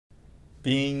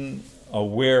being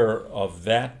aware of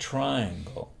that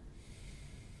triangle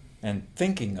and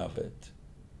thinking of it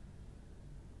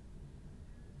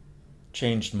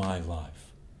changed my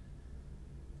life.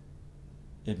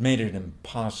 It made it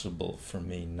impossible for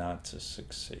me not to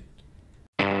succeed.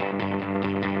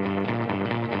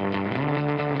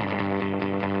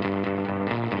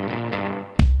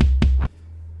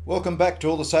 Welcome back to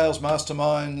all the sales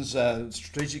masterminds,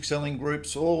 strategic selling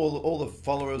groups, all the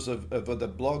followers of the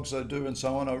blogs I do and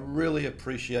so on. I really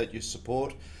appreciate your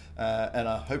support, and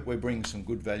I hope we're bringing some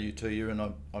good value to you. And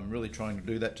I'm really trying to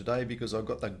do that today because I've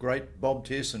got the great Bob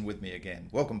Terson with me again.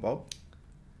 Welcome, Bob.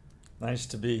 Nice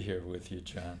to be here with you,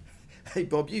 John. Hey,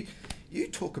 Bob, you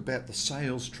talk about the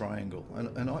sales triangle,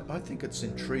 and I think it's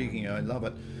intriguing. I love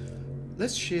it.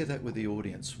 Let's share that with the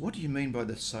audience. What do you mean by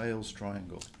the sales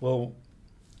triangle? Well,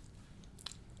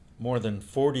 more than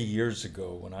 40 years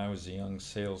ago, when I was a young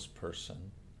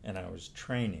salesperson and I was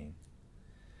training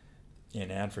in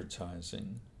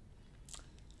advertising,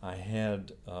 I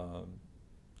had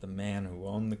the man who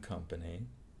owned the company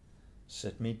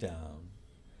sit me down,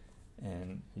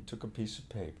 and he took a piece of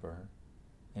paper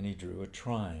and he drew a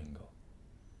triangle.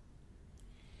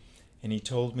 And he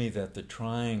told me that the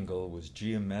triangle was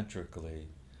geometrically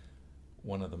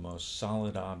one of the most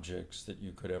solid objects that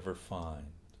you could ever find.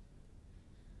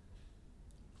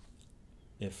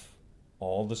 If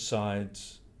all the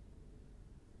sides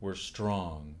were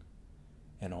strong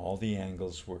and all the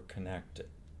angles were connected.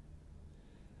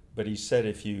 But he said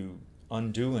if you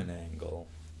undo an angle,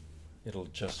 it'll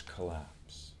just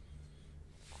collapse.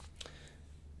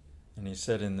 And he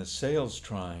said in the sales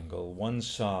triangle, one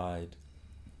side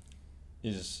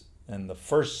is, and the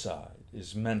first side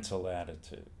is mental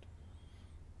attitude.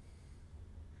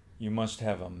 You must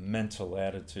have a mental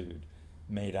attitude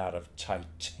made out of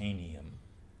titanium.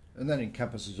 And that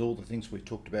encompasses all the things we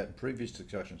talked about in previous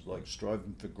discussions, like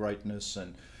striving for greatness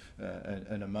and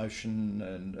emotion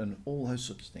and all those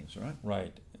sorts of things, right?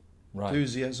 Right.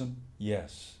 Enthusiasm.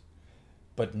 Yes.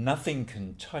 But nothing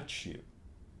can touch you.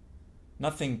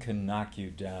 Nothing can knock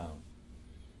you down.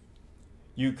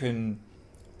 You can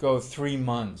go 3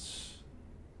 months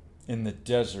in the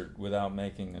desert without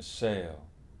making a sale,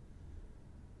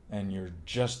 and you're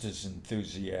just as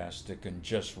enthusiastic and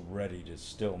just ready to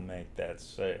still make that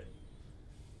sale.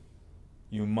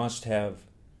 You must have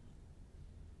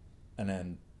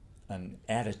an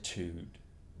attitude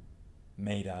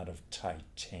made out of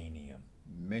titanium.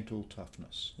 Mental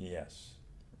toughness. Yes.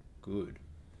 Good.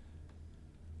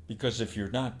 Because if you're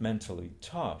not mentally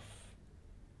tough,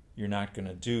 you're not going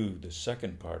to do the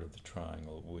second part of the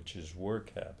triangle, which is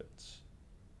work habits.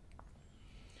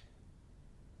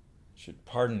 Should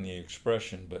pardon the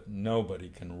expression, but nobody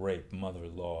can rape mother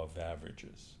law of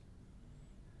averages.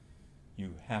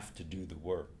 You have to do the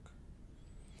work.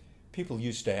 People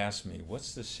used to ask me,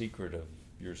 what's the secret of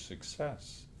your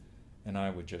success? And I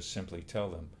would just simply tell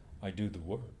them, I do the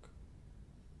work.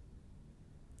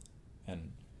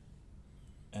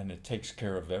 And it takes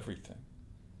care of everything.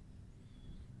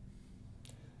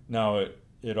 Now,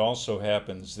 it also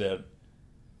happens that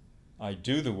I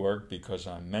do the work because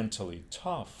I'm mentally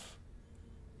tough.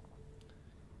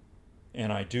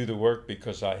 And I do the work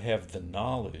because I have the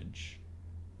knowledge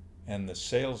and the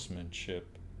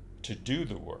salesmanship to do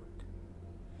the work.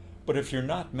 But if you're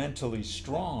not mentally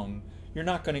strong, you're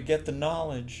not going to get the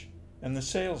knowledge and the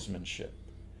salesmanship.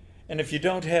 And if you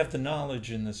don't have the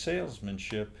knowledge and the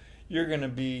salesmanship, you're going to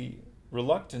be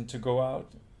reluctant to go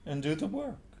out and do the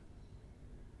work.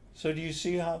 So do you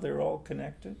see how they're all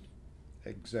connected?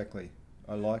 Exactly.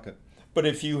 I like it. But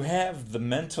if you have the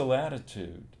mental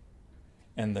attitude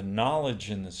and the knowledge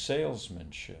and the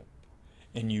salesmanship,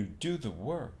 and you do the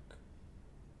work,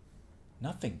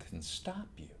 nothing can stop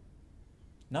you.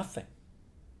 Nothing.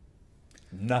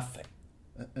 Nothing.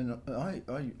 And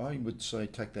I would say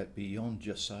take that beyond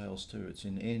just sales too. It's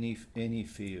in any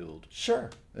field. Sure.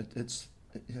 It's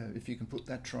if you can put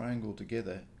that triangle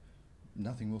together,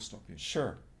 nothing will stop you.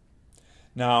 Sure.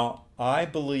 Now, I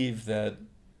believe that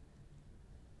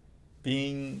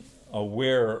being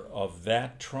aware of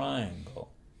that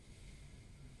triangle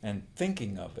and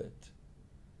thinking of it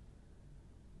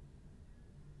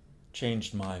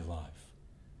changed my life.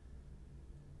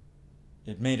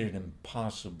 It made it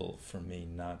impossible for me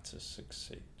not to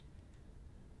succeed.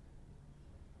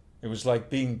 It was like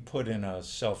being put in a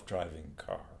self-driving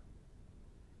car.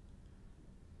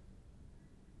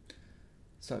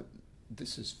 So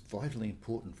this is vitally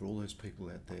important for all those people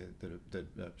out there that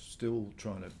are still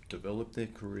trying to develop their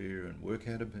career and work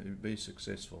how to be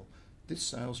successful. This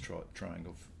sales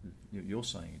triangle, you're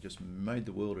saying, it just made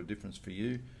the world a difference for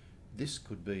you. This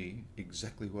could be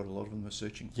exactly what a lot of them are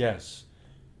searching for. Yes,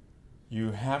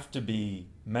 You have to be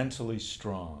mentally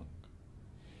strong.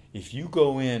 If you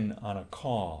go in on a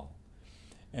call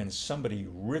and somebody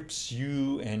rips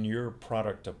you and your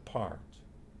product apart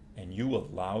and you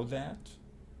allow that,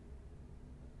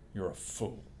 you're a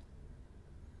fool.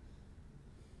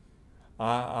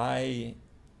 Nobody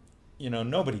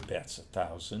bats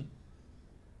 1,000.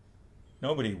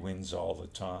 Nobody wins all the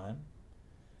time.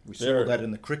 We saw that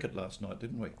in the cricket last night,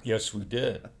 didn't we? Yes, we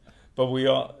did. But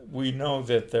we know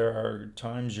that there are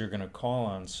times you're going to call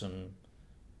on some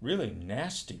really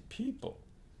nasty people.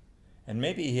 And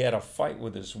maybe he had a fight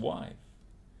with his wife.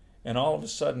 And all of a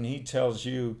sudden he tells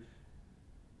you,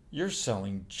 you're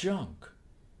selling junk.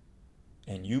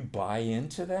 And you buy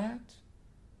into that?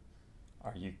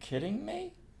 Are you kidding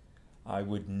me? I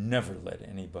would never let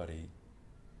anybody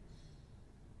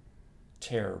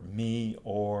tear me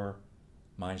or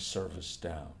my service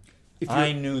down.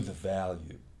 I knew the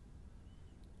value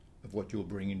of what you're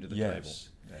bringing to the yes. table.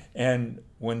 Yeah. And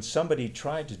when somebody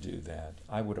tried to do that,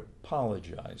 I would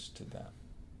apologize to them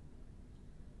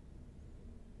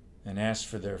and ask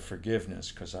for their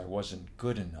forgiveness because I wasn't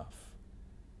good enough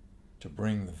to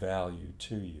bring the value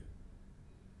to you.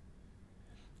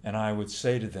 And I would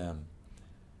say to them,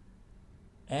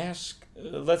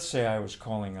 let's say I was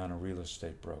calling on a real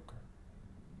estate broker.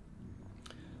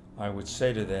 I would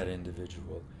say to that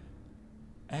individual,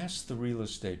 ask the real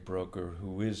estate broker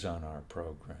who is on our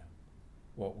program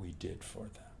what we did for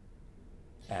them.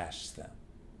 Ask them.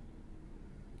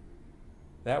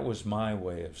 That was my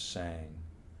way of saying,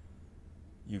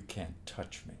 you can't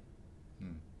touch me.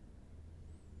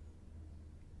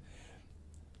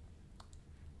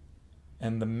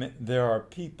 And there are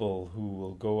people who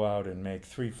will go out and make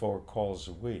 3-4 calls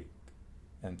a week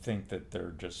and think that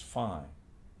they're just fine.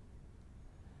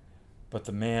 But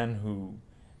the man who,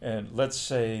 and let's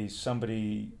say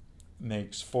somebody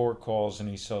makes 4 calls and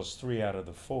he sells 3 out of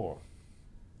the 4.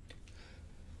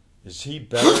 Is he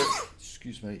better?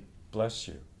 Excuse me. Bless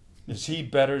you. Is he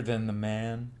better than the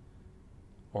man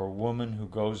or woman who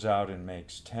goes out and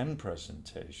makes 10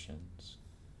 presentations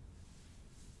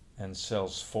and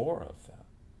sells 4 of them?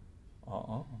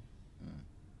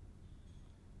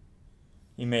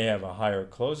 He may have a higher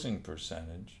closing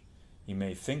percentage. He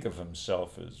may think of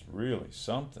himself as really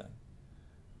something,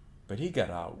 but he got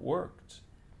outworked.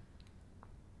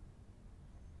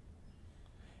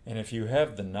 And if you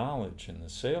have the knowledge and the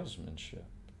salesmanship,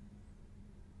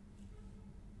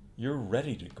 you're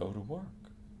ready to go to work.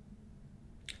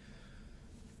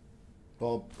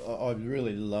 Bob, I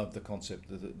really love the concept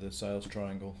of the sales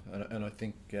triangle, and I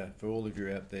think for all of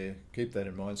you out there, keep that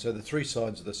in mind. So the 3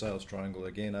 sides of the sales triangle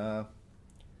again are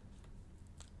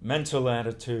mental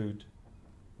attitude,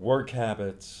 work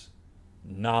habits,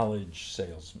 knowledge,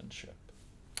 salesmanship.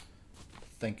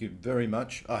 Thank you very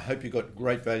much. I hope you got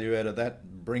great value out of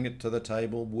that. Bring it to the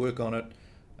table, work on it,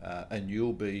 and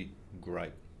you'll be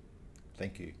great.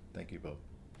 Thank you. Thank you, Bob.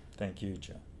 Thank you,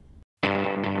 John.